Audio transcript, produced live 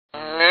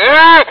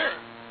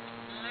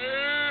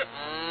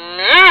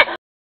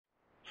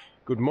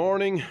Good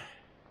morning,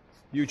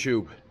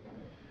 YouTube.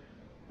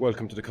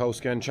 Welcome to the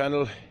Cowscan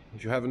channel.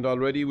 If you haven't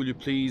already, will you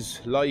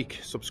please like,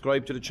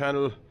 subscribe to the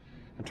channel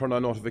and turn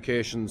on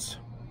notifications.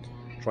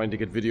 Trying to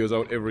get videos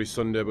out every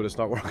Sunday, but it's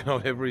not working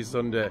out every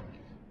Sunday.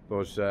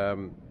 But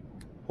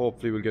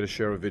hopefully we'll get a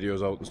share of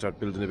videos out and start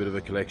building a bit of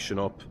a collection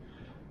up.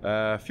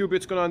 A few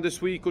bits going on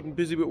this week, gotten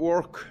busy with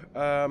work.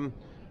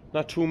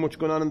 Not too much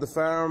going on the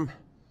farm.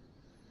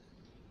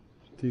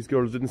 These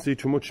girls didn't see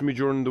too much of me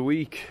during the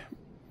week.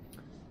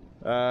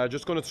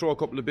 Just going to throw a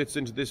couple of bits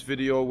into this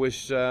video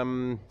with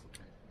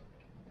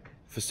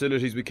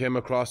facilities we came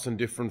across on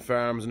different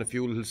farms and a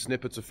few little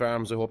snippets of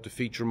farms I hope to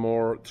feature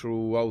more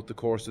throughout the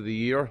course of the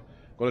year.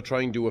 I'm going to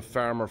try and do a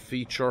farmer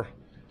feature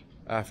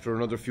after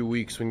another few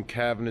weeks when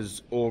calving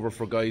is over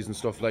for guys and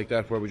stuff like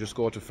that, where we just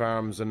go to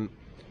farms and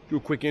do a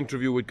quick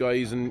interview with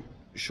guys and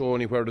show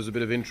anywhere there's a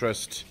bit of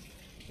interest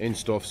in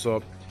stuff.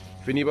 So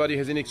if anybody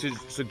has any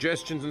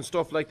suggestions and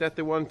stuff like that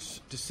they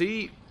want to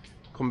see,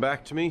 come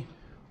back to me.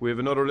 We have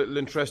another little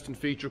interesting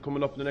feature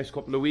coming up in the next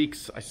couple of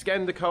weeks. I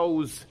scanned the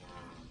cows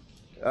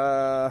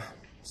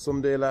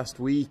Sunday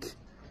last week.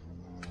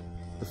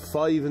 The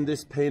 5 in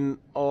this pen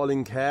all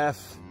in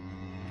calf.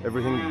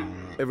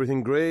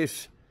 Everything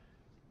great.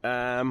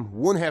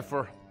 One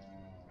heifer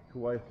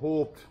who I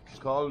hoped is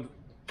called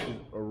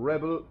a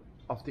rebel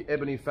of the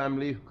Ebony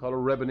family, called her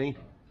Rebony.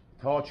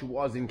 Thought she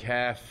was in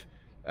calf.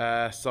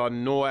 Saw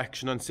no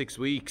action on 6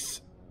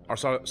 weeks. Or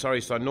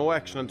sorry, saw no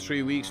action on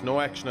 3 weeks, no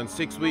action on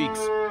 6 weeks.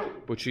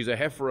 But she's a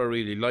heifer I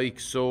really like,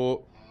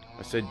 so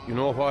I said, you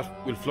know what,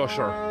 we'll flush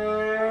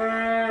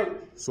her.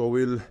 So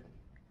we'll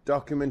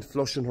document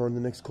flushing her in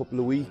the next couple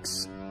of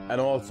weeks.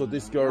 And also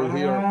this girl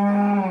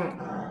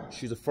here,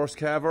 she's a first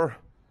calver.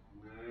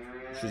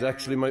 She's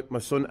actually my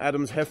son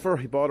Adam's heifer.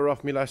 He bought her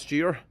off me last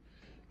year.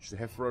 She's a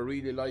heifer I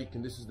really like,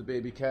 and this is the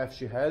baby calf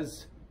she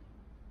has.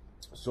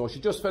 So she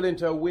just fell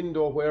into a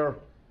window where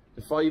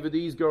the 5 of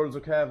these girls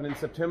are calving in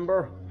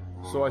September.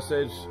 So I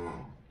said,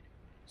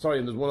 sorry,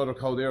 and there's one other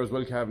cow there as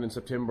well calving in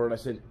September, and I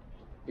said,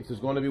 if there's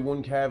going to be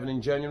one calving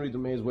in January, there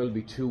may as well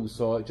be 2.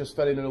 So it just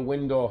fell in a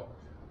window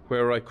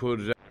where I could,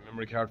 my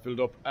memory card filled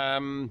up.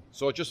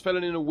 So it just fell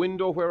in a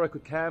window where I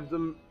could calve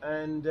them,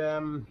 and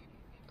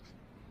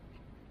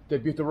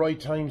they'd be at the right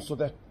time, so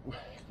that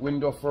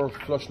window for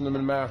flushing them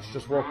in March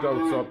just worked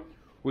out. So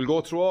we'll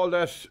go through all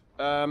that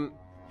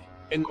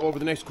over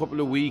the next couple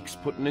of weeks,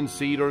 putting in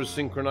seeders,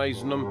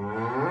 synchronizing them,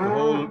 the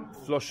whole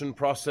flushing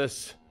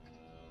process.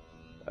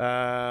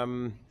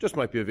 Just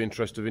might be of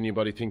interest of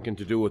anybody thinking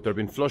to do it. They've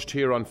been flushed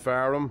here on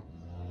Fareham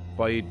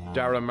by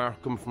Dara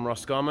Markham from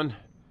Roscommon,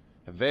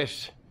 a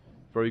vet,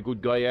 very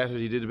good guy at it.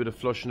 He did a bit of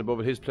flushing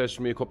above at his place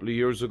for me a couple of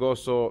years ago,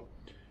 so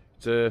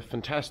it's a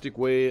fantastic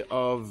way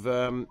of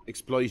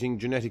exploiting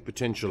genetic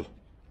potential.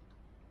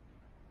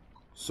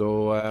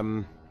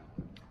 So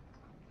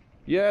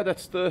yeah,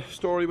 that's the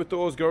story with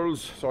those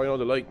girls. Sorry, I know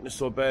the likeness is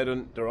so bad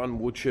and they're on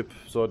wood chip,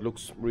 so it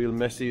looks real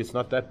messy. It's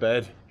not that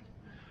bad.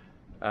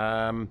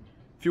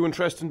 Few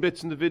interesting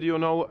bits in the video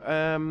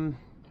now.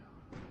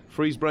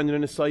 Freeze branding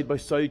in a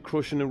side-by-side,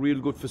 crushing a real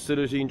good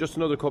facility, and just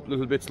another couple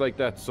little bits like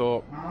that.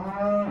 So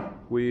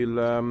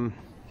we'll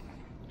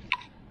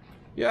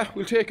yeah,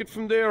 we'll take it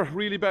from there.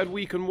 Really bad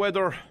week on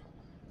weather.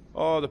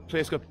 Oh, the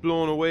place got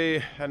blown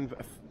away, and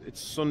it's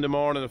Sunday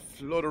morning. A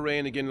flood of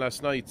rain again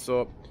last night.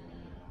 So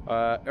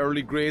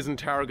early grazing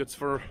targets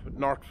for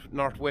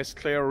northwest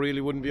Clare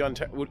really wouldn't be on.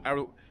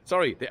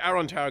 Sorry, they are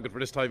on target for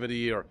this time of the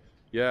year.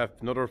 Yeah,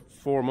 another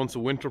 4 months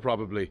of winter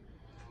probably.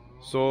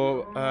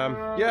 So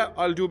yeah,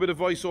 I'll do a bit of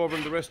voiceover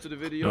in the rest of the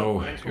video.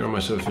 Now, here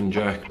myself and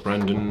Jack.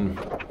 Brandon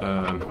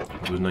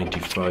was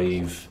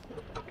 95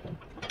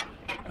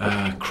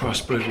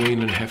 crossbred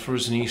Wayland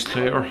heifers in East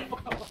Clare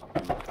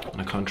on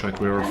a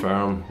contract rearer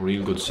farm.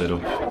 Real good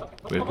setup,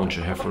 great bunch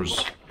of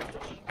heifers.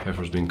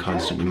 Heifers being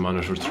constantly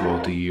monitored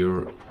throughout the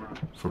year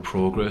for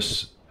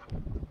progress,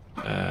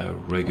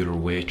 regular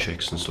weight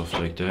checks and stuff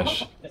like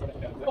that.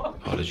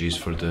 Apologies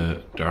for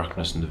the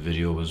darkness in the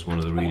video. It was one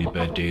of the really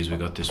bad days we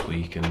got this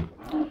week and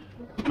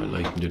my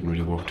lighting didn't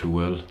really work too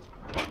well.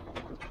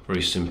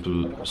 Very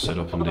simple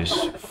setup on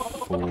this.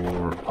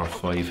 4 or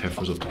 5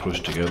 heifers up the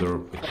crush together.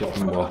 We clip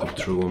them, walk up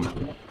through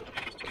them,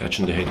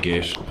 catching the head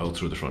gate, out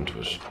through the front of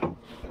it.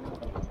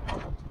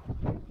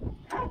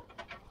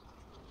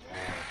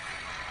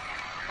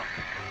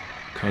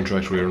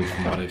 Contract rearing,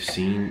 from what I've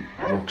seen,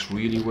 works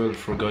really well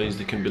for guys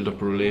that can build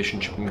up a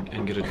relationship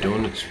and get it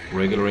done. It's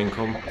regular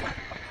income.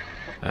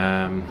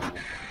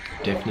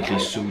 Definitely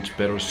suits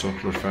better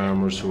suckler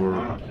farmers who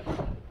are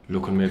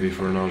looking maybe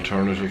for an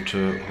alternative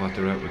to what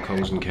they're at with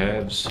cows and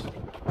calves.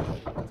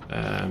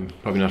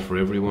 Probably not for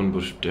everyone,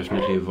 but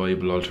definitely a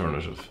viable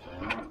alternative.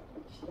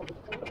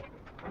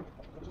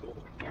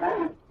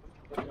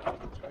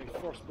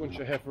 First bunch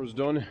of heifers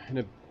done in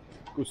a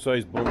good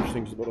sized bunch. I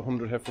think there's about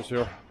 100 heifers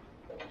here.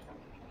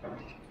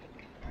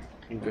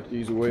 We'll get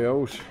these away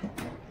out.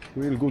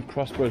 Real good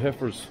crossbred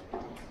heifers.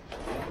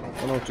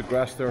 Gone out to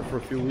grass there for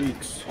a few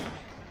weeks.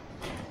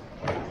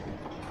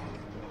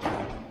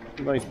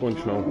 Nice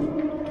bunch now.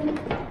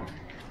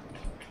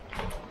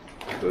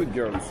 Good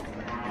girls.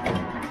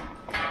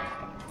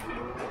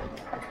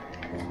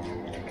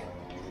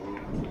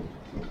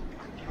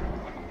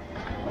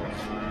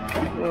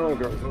 Oh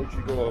girls, out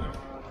you go.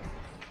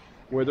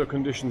 Weather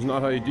conditions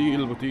not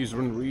ideal, but these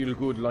are in real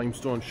good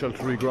limestone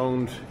sheltery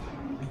ground.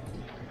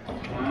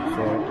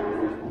 So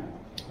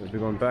we'll be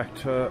going back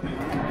to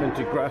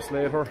plenty of grass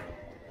later.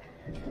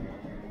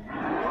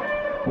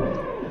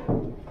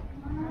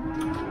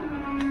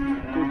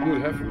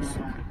 Good heifers.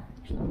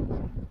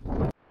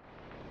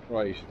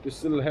 Right,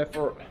 this little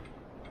heifer.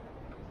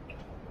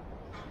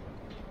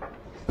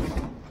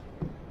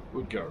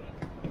 Good girl.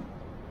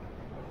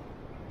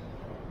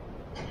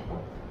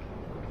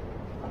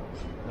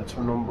 That's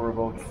her number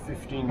about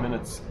 15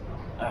 minutes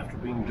after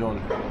being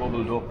done,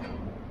 bubbled up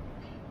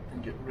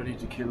and getting ready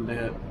to kill the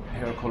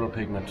hair colour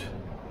pigment.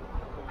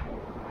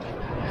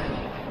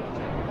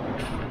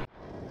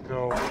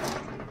 Now,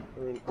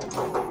 we're in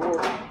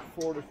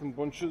four different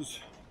bunches.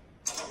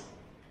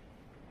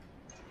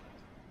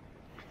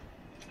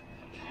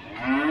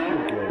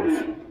 Good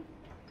girls.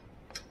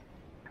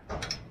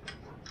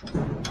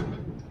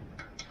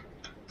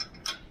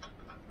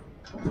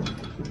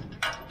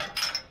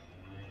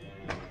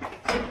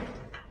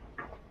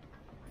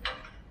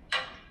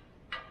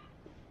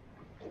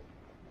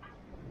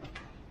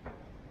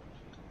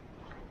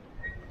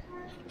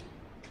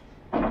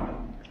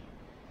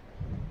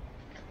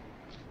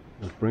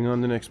 Let's bring on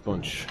the next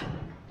bunch.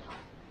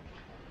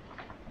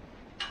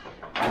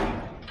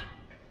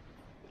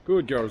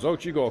 Good girls,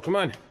 out you go. Come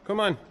on,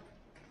 come on.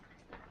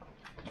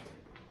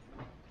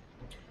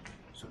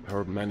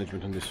 Superb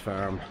management on this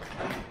farm.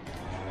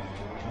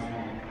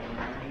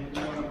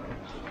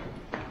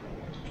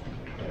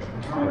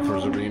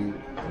 Heifers are being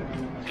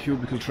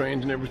cubicle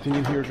trained and everything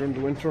in here during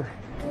the winter.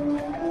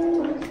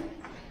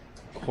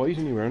 Quiet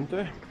anywhere, aren't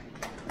they?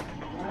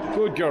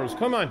 Good girls,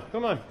 come on,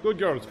 come on. Good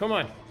girls, come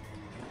on.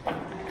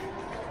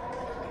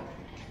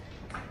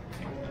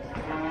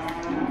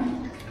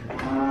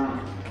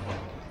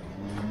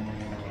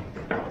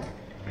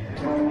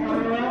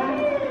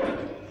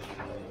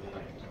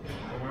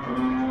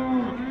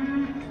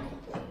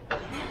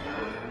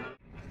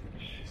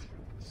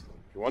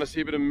 I want to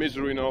see a bit of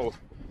misery now.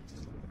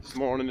 This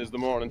morning is the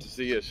morning to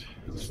see it.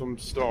 Some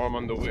storm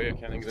on the way, I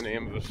can't think of the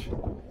name of it.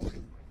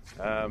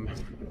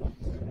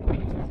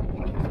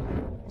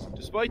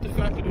 Despite the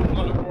fact that I do a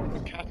lot of work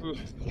with cattle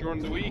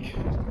during the week,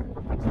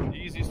 the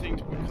easiest thing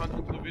to put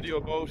content in the video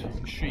about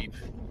is sheep.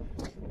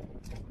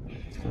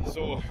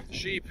 So the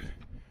sheep,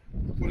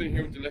 put in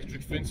here with the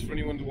electric fence for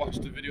anyone to watch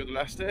the video the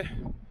last day.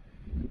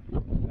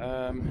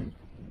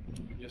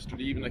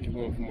 Yesterday evening I came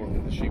home from work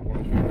and the sheep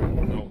weren't here.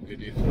 No, they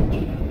did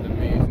an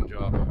amazing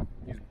job.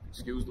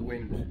 Excuse the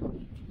wind.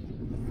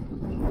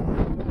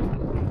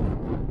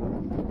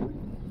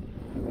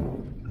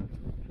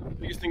 The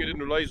biggest thing I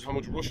didn't realise was how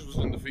much rushes was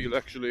in the field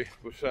actually,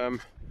 but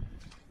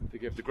they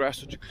gave the grass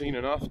such a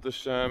cleaning off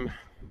that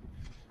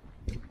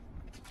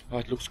oh,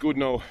 it looks good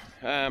now.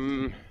 We have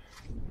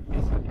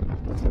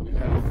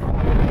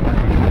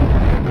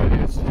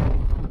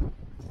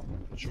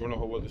not sure now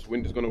how well this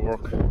wind is going to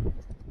work.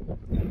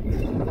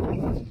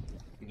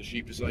 And the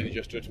sheep decided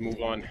yesterday to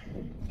move on.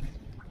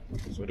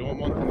 So I don't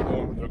want them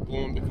going. They're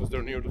going because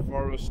they're near the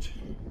forest.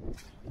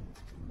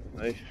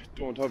 I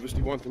don't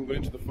obviously want them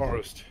going into the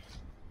forest.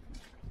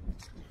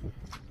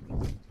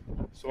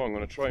 So I'm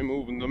going to try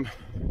moving them.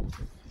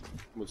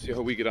 We'll see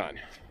how we get on.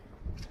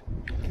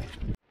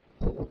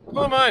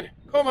 Come on!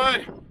 Come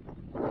on!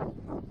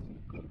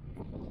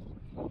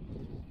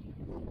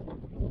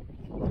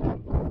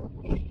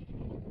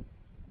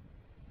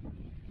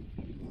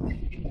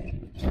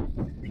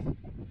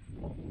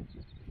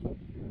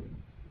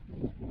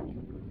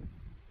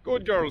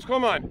 Good girls,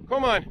 come on,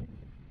 come on.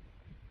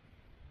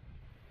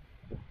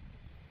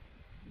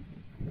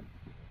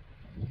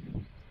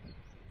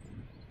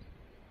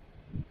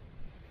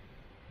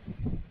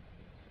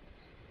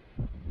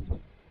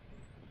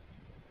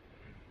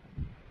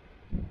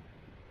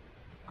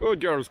 Good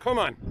girls, come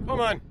on,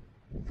 come on.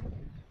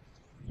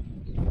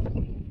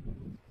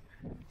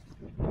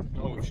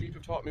 Now, if sheep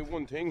have taught me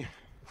one thing,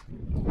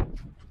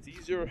 it's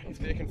easier if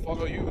they can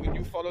follow you than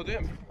you follow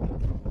them.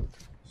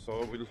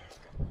 So we'll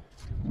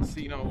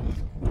see now.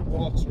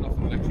 Walks are off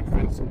an electric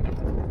fence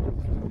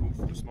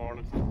moved this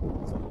morning,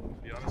 to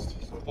be honest.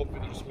 So hopefully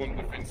there's one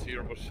with the fence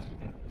here, but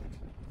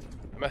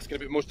I'm asking a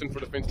bit much then for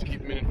the fence to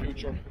keep them in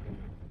future.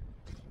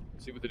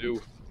 See what they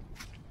do.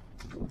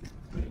 Come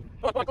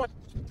on, come on,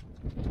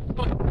 come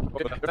on.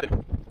 Okay, ready.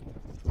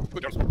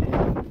 Good girls.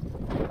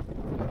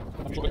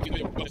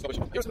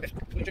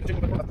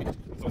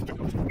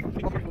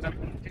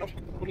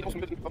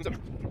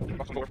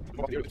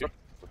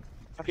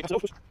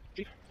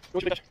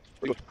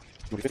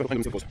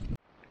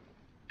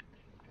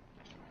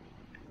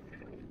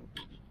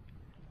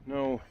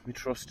 Now, we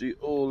trusty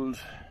old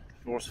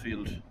force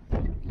field.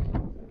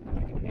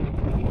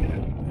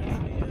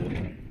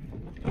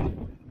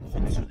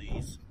 Fence are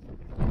these.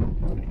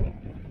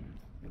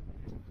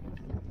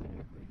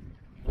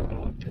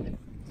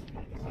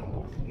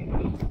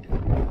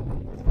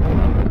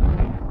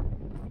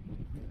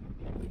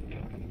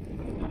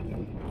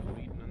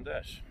 Reading on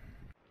that.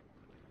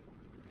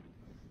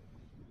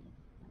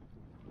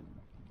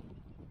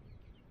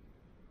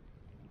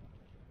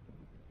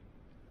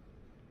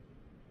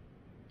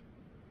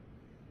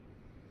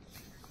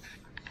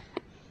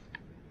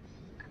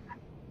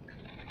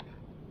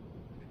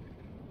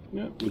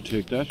 Yeah, we'll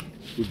take that.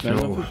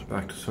 Now,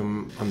 back to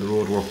some on the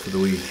road work for the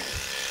week.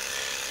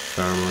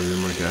 Farmer in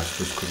Limerick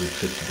asked us could we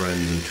clip the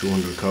Brandon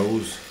 200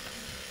 cows.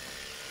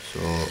 So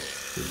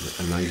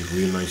a nice,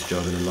 real nice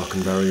job in a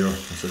locking barrier.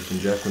 Myself and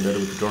Jack went at it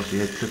with the dirty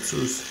head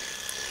clippers.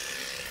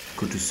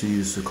 Good to see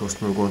as a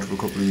customer going for a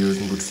couple of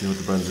years, and good to see how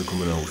the brands are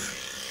coming out.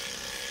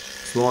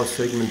 Small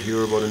segment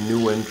here about a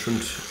new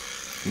entrant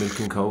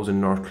milking cows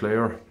in North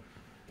Clare.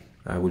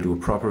 We'll do a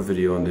proper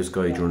video on this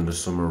guy during the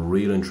summer.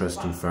 Real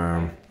interesting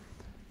farm.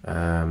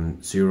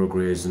 Zero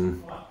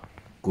grazing.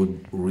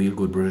 Good, real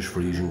good British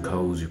Friesian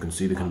cows. You can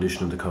see the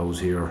condition of the cows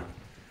here.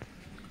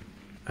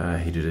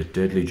 He did a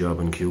deadly job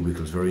in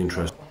cubicles, very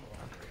interesting.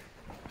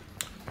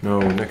 Now,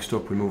 next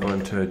up we move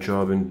on to a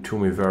job in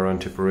Toomevara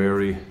and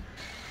Tipperary.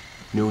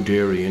 New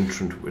dairy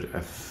entrant with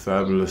a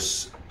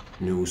fabulous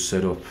new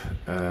setup,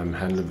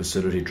 handling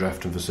facility,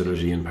 drafting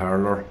facility and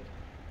parlour.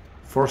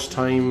 First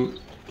time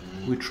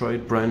we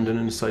tried Brandon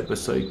in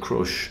side-by-side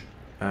crush.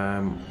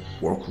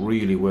 Worked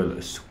really well.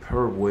 A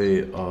superb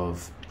way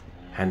of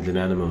handling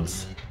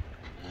animals.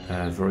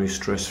 Very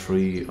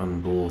stress-free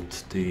on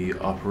both the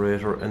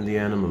operator and the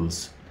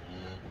animals.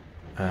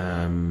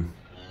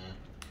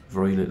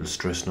 Very little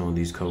stress now on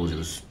these cows. It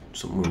was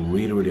something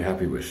we're really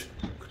happy with.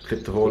 Could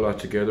clip the whole lot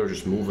together,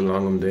 just move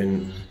along them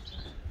then.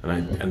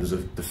 And there's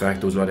the fact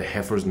there was a lot of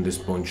heifers in this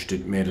bunch,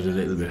 it made it a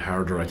little bit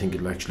harder. I think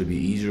it'll actually be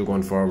easier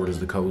going forward as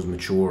the cows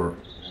mature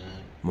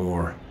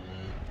more.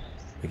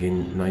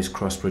 Again, nice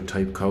crossbred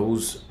type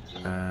cows.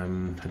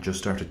 Had just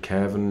started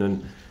calving,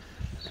 and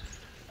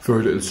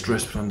very little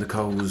stress on the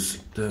cows,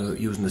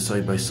 using the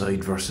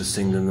side-by-side versus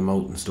singling them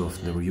out and stuff,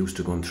 and they were used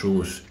to going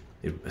through it.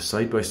 A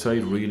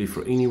side-by-side really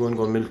for anyone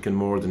going milking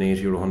more than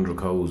 80 or 100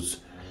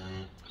 cows.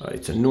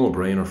 It's a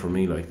no-brainer for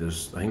me. Like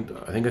this, I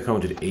think I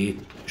counted 8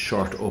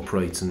 short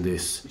uprights in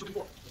this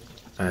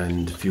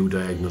and a few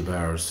diagonal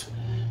bars.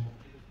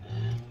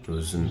 It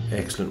was an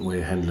excellent way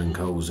of handling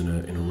cows in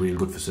a real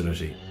good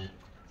facility.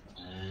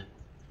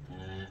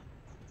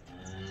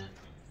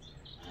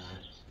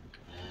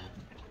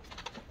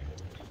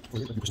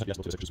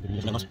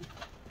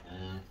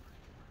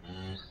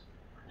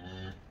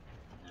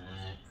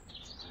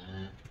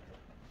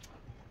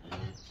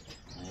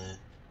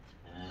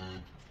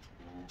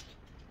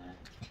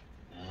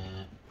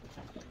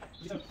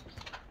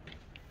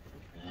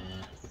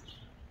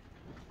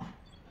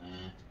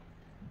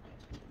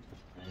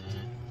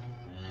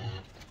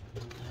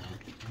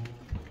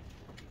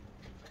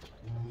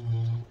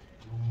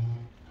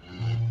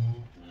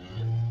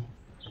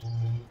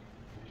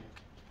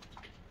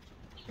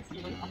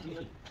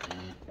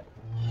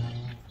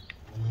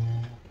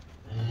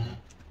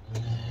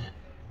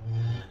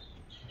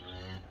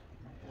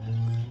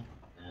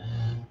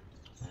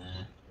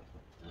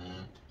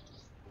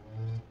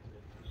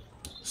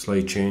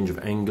 Slight change of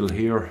angle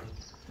here.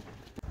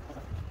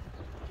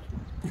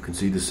 You can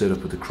see the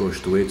setup of the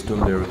crush, the way it's done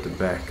there at the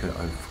back.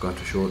 I forgot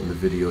to show it in the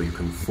video. You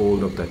can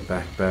fold up that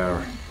back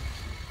bar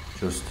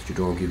just that you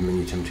don't give them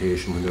any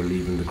temptation when they're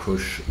leaving the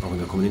crush, or when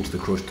they're coming into the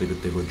crush they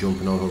go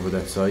jumping out over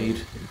that side.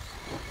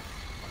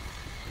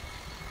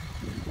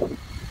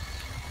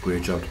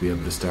 Great job to be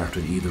able to start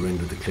at either end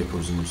of the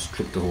clippers and just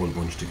clip the whole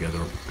bunch together.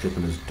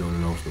 Clipping is done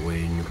and out of the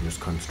way, and you can just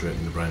concentrate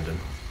on the Brandon.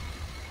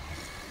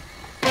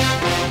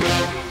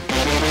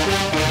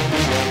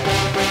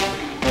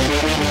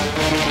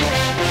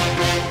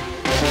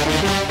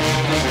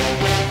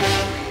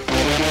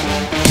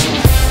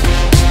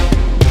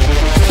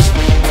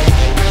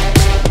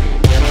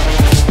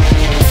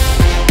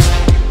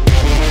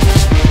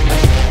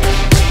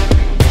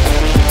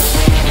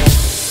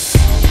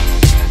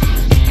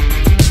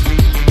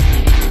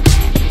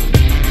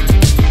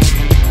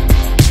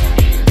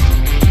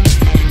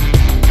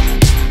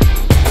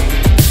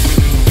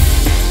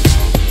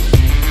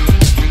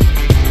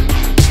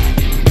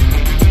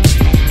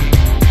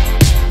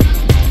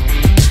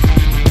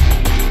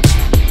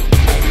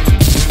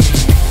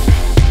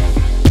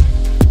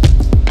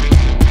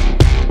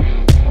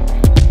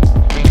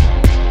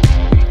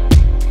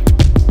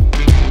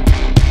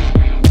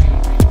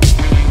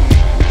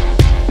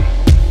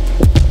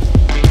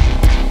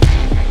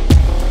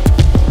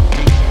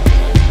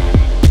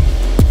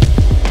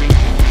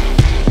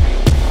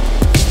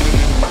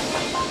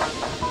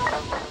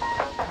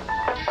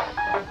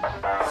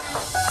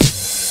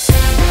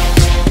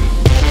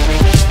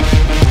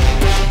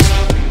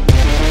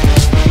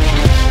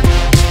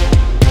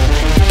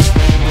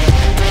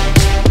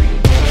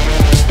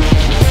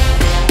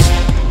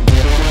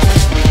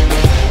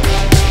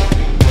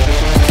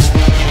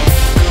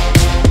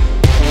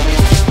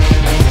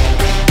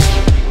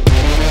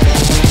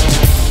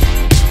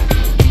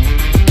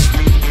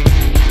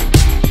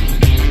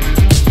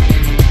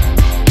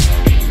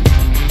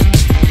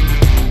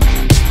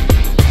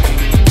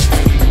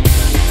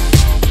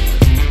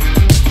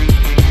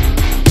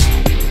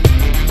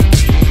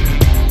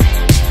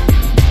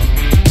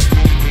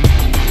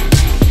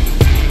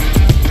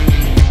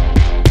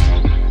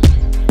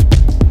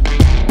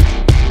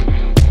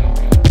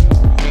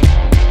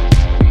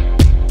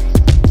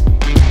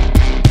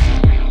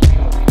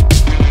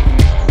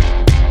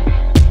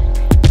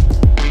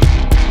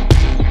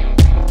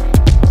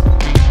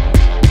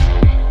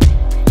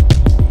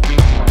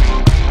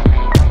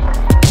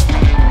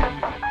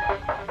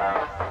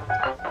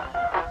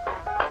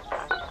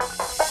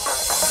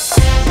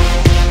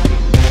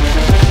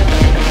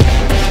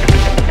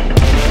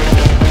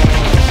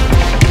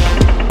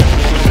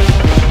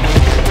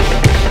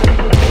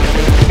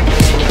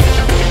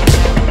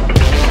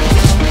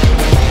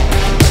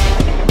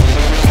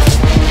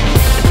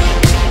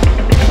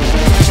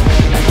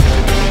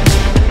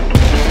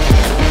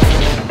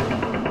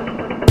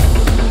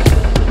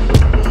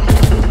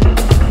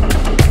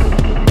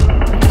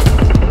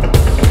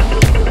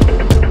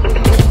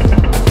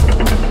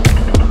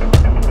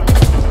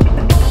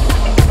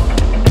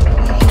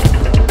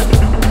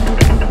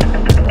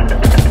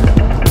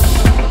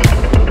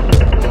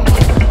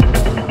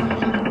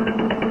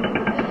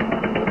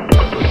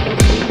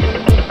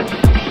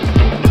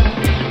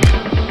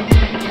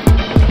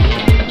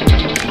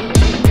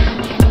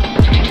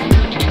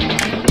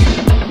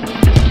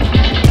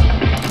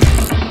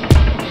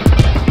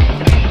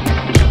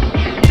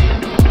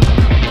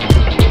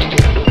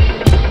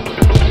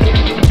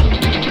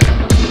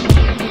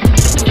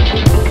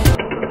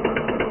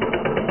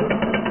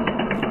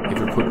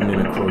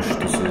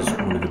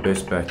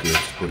 best back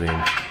gates to put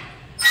in.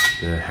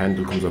 The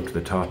handle comes up to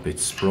the top,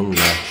 it's sprung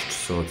latched,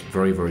 so it's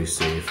very, very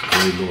safe.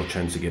 Very low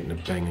chance of getting a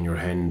bang in your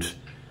hand.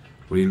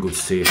 Real good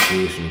safe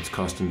gate, and it's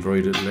costing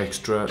very little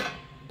extra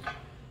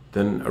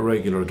than a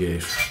regular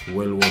gate.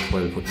 Well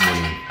worthwhile putting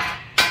money in.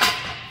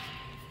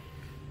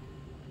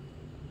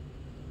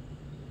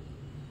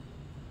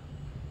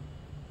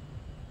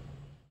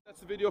 That's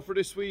the video for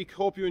this week.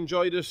 Hope you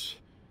enjoyed it.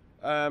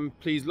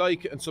 Please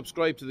like and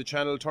subscribe to the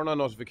channel, turn on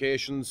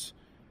notifications,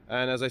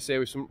 and as I say,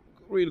 we have some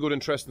real good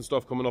interesting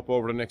stuff coming up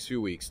over the next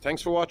few weeks.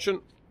 Thanks for watching.